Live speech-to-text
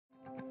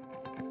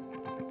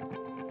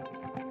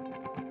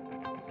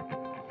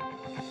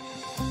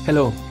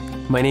Hello,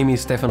 my name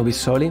is Stefano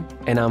Bissoli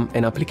and I'm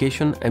an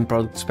application and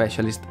product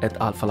specialist at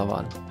Alfa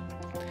Laval.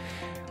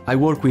 I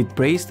work with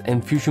brazed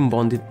and fusion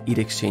bonded heat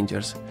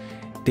exchangers,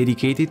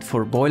 dedicated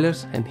for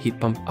boilers and heat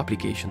pump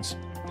applications.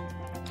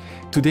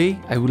 Today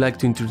I would like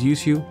to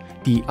introduce you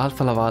the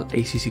Alfa Laval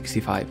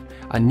AC65,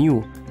 a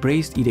new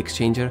brazed heat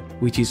exchanger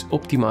which is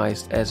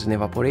optimized as an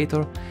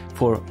evaporator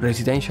for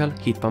residential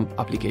heat pump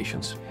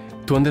applications.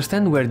 To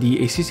understand where the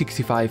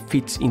AC65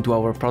 fits into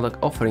our product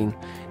offering,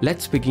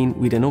 let's begin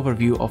with an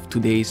overview of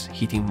today's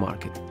heating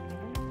market.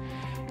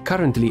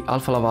 Currently,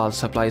 Alfa Laval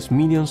supplies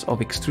millions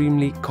of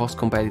extremely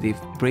cost-competitive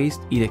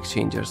brazed heat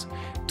exchangers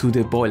to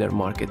the boiler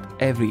market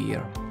every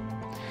year.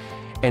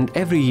 And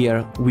every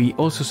year, we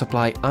also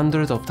supply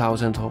hundreds of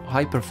thousands of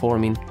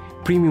high-performing,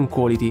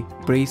 premium-quality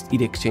brazed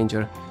heat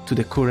exchanger to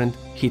the current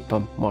heat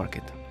pump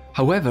market.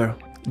 However,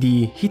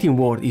 the heating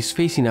world is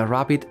facing a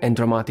rapid and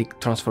dramatic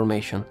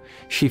transformation,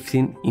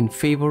 shifting in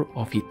favor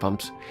of heat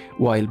pumps,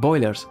 while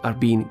boilers are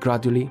being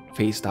gradually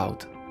phased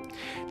out.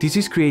 This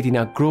is creating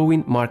a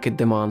growing market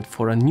demand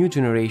for a new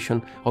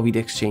generation of heat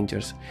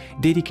exchangers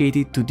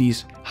dedicated to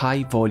this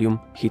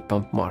high-volume heat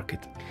pump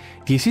market.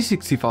 The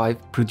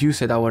AC65,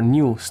 produced at our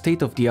new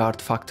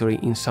state-of-the-art factory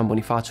in San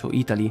Bonifacio,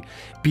 Italy,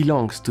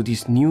 belongs to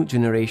this new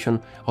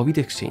generation of heat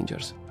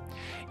exchangers.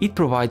 It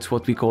provides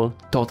what we call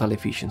total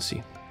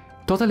efficiency.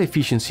 Total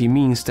efficiency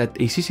means that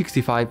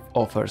AC65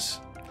 offers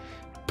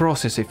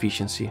process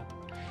efficiency,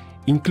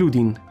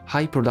 including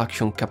high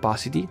production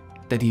capacity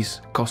that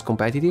is cost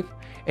competitive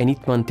and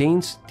it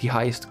maintains the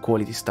highest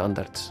quality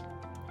standards.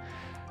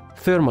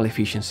 Thermal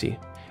efficiency,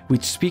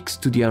 which speaks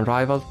to the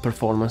unrivaled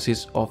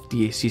performances of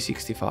the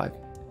AC65.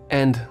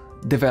 And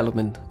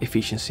development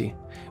efficiency,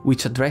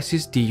 which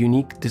addresses the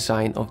unique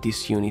design of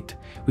this unit,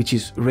 which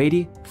is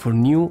ready for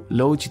new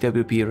low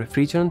GWP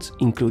refrigerants,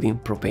 including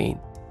propane.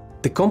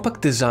 The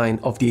compact design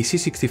of the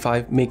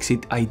AC65 makes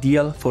it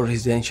ideal for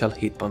residential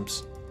heat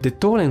pumps. The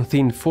tall and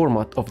thin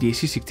format of the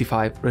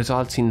AC65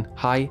 results in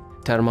high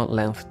thermal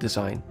length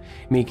design,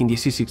 making the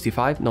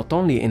AC65 not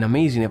only an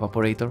amazing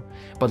evaporator,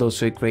 but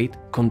also a great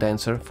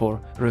condenser for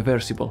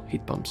reversible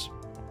heat pumps.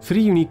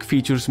 Three unique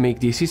features make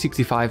the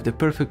AC65 the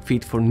perfect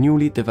fit for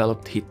newly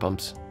developed heat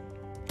pumps.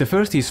 The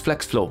first is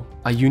FlexFlow,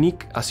 a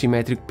unique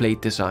asymmetric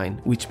plate design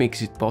which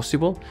makes it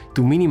possible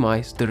to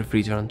minimize the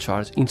refrigerant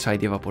charge inside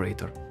the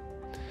evaporator.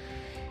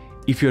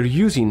 If you're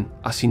using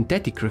a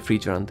synthetic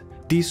refrigerant,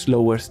 this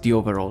lowers the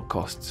overall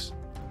costs.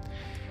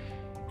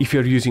 If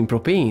you're using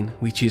propane,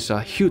 which is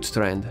a huge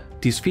trend,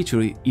 this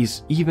feature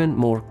is even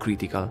more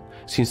critical,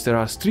 since there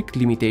are strict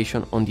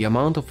limitations on the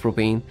amount of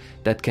propane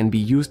that can be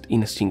used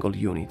in a single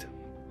unit.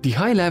 The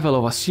high level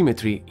of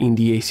asymmetry in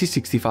the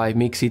AC65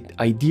 makes it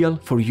ideal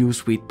for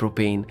use with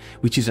propane,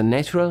 which is a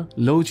natural,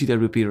 low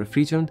GWP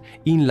refrigerant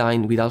in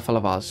line with Alfa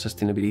Laval's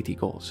sustainability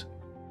goals.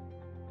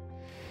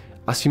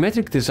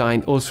 Asymmetric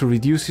design also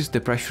reduces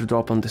the pressure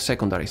drop on the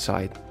secondary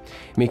side,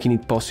 making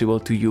it possible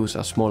to use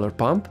a smaller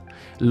pump,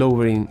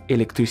 lowering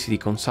electricity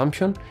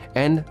consumption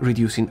and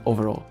reducing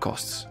overall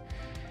costs.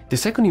 The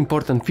second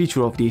important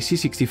feature of the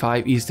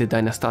AC65 is the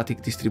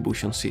dynastatic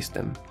distribution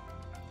system.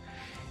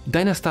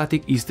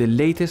 Dynastatic is the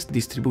latest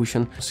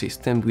distribution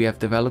system we have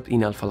developed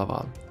in Alfa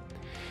Laval.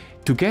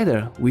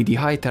 Together with the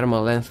high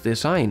thermal length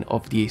design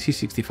of the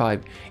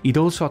AC65, it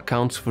also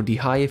accounts for the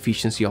high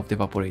efficiency of the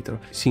evaporator,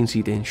 since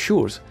it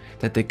ensures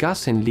that the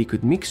gas and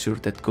liquid mixture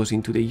that goes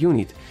into the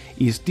unit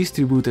is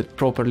distributed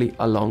properly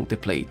along the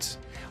plates.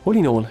 All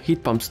in all,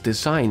 heat pumps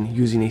designed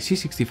using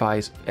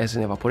AC65 as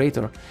an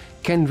evaporator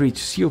can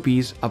reach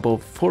COPs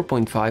above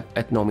 4.5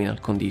 at nominal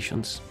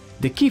conditions.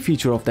 The key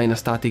feature of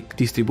dynastatic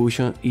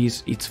distribution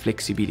is its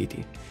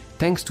flexibility.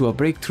 Thanks to a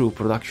breakthrough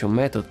production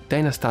method,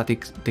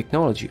 dynastatic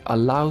technology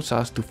allows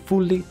us to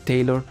fully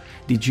tailor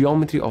the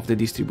geometry of the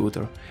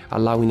distributor,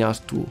 allowing us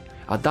to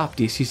adapt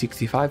the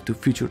AC65 to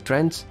future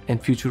trends and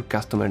future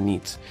customer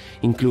needs,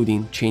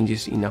 including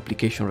changes in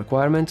application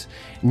requirements,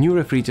 new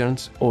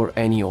refrigerants, or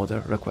any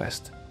other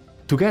request.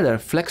 Together,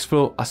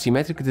 FlexFlow,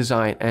 asymmetric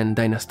design, and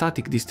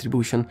dynastatic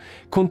distribution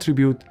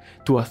contribute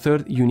to a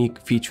third unique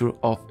feature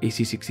of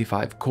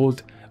AC65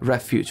 called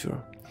RefFuture.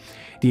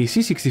 The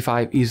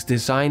AC65 is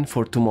designed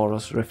for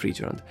tomorrow's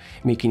refrigerant,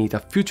 making it a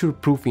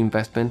future-proof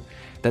investment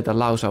that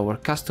allows our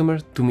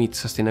customers to meet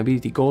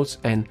sustainability goals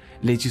and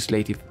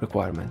legislative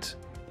requirements.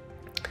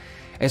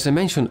 As I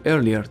mentioned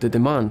earlier, the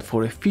demand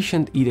for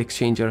efficient heat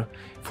exchanger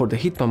for the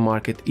heat pump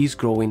market is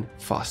growing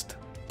fast.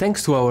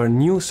 Thanks to our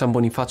new San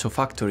Bonifacio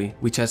factory,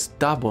 which has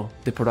doubled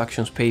the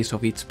production space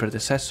of its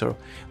predecessor,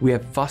 we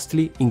have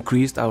vastly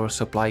increased our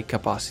supply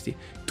capacity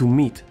to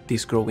meet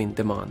this growing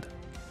demand.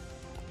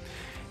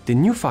 The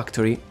new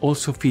factory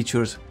also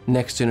features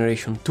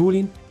next-generation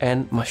tooling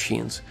and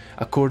machines,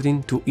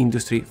 according to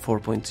Industry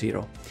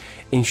 4.0,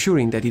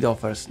 ensuring that it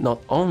offers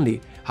not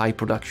only high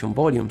production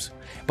volumes,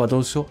 but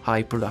also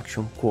high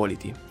production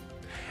quality.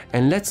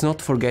 And let's not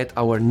forget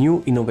our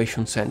new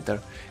innovation center,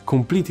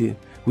 completed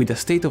with a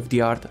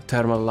state-of-the-art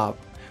thermal lab,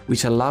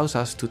 which allows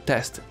us to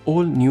test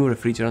all new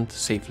refrigerants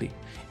safely,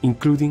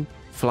 including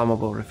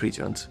flammable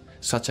refrigerants,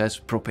 such as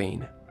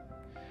propane.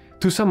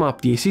 To sum up,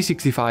 the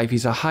AC65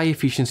 is a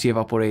high-efficiency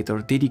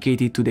evaporator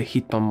dedicated to the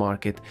heat pump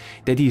market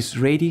that is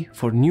ready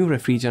for new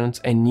refrigerants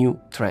and new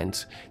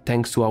trends,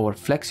 thanks to our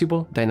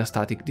flexible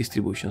dynastatic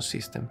distribution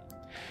system.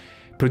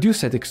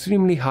 Produced at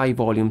extremely high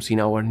volumes in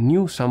our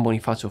new San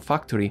Bonifacio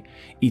factory,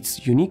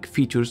 its unique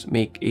features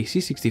make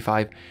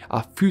AC65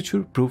 a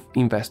future-proof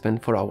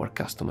investment for our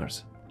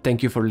customers.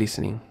 Thank you for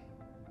listening.